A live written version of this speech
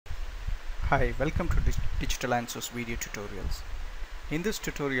Hi, welcome to Digital Answers video tutorials. In this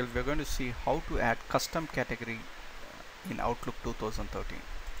tutorial, we're going to see how to add custom category in Outlook 2013.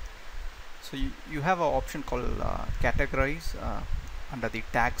 So you have an option called categorize under the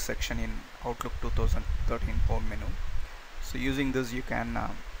tag section in Outlook 2013 home menu. So using this, you can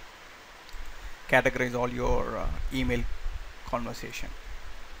categorize all your email conversation.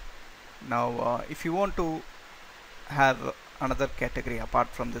 Now, if you want to have another category apart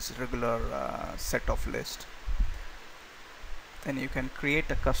from this regular set of list, then you can create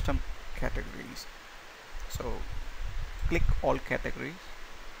a custom categories. So click all categories.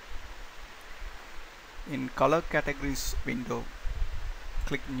 In color categories window,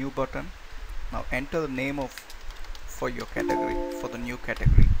 click new button. Now enter the name of for your category, for the new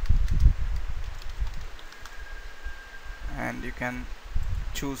category, and you can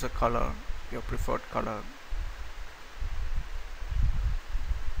choose a color, your preferred color.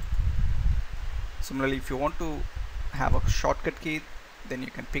 Similarly, if you want to have a shortcut key, then you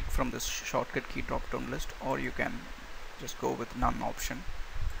can pick from this shortcut key drop down list, or you can just go with none option.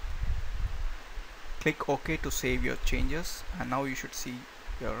 Click OK to save your changes, and now you should see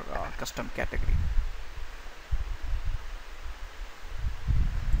your custom category.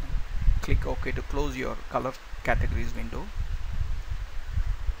 Click OK to close your color categories window.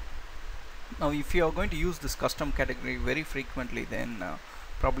 Now if you are going to use this custom category very frequently, then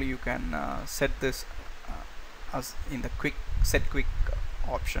probably you can set this as in the set quick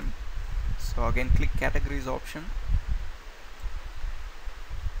option. So again, click categories option,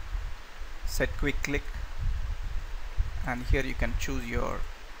 set quick click, and here you can choose your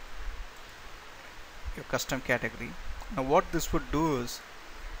custom category. Now what this would do is,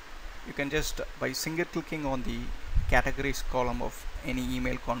 you can just by single clicking on the categories column of any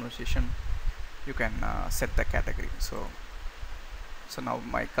email conversation, you can set the category. So now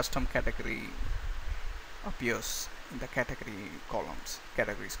my custom category appears in the categories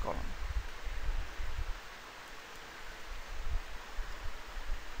column.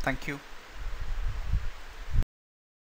 Thank you.